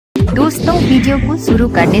दोस्तों, वीडियो को शुरू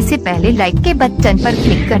करने से पहले लाइक के बटन पर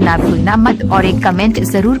क्लिक करना भूलना मत और एक कमेंट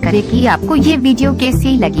जरूर करें कि आपको ये वीडियो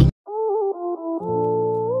कैसी लगी।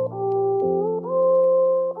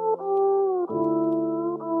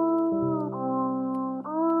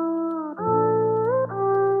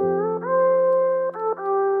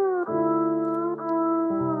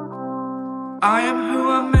 I am who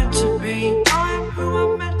I'm meant to be. I am who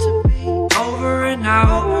I'm meant to be. Over and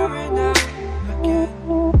out again.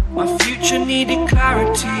 My future needed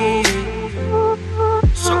clarity,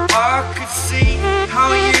 so I could see how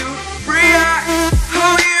you react,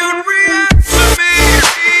 how you'd react to me.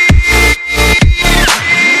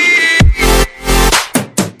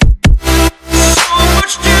 So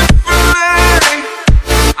much differently.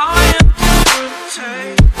 I am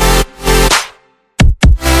different.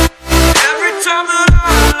 Every time that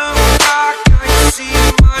I look back, I see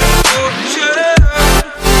my fortune.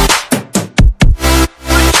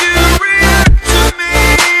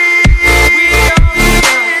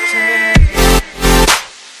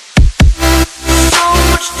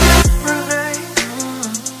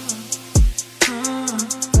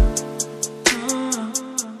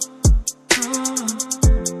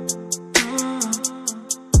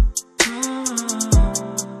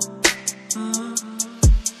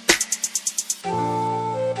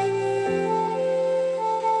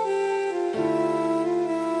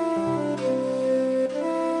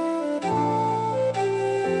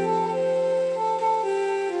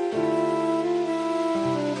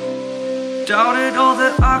 Doubted all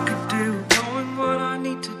that I could do, knowing what I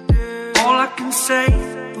need to do. All I can say,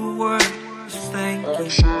 the word is thank you.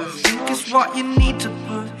 I think it's what you need to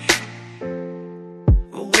push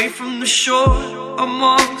away from the shore,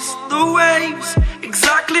 amongst the waves.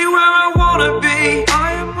 Exactly where I wanna be.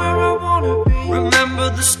 I am where I wanna be. Remember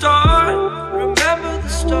the start,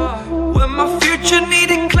 when my future needs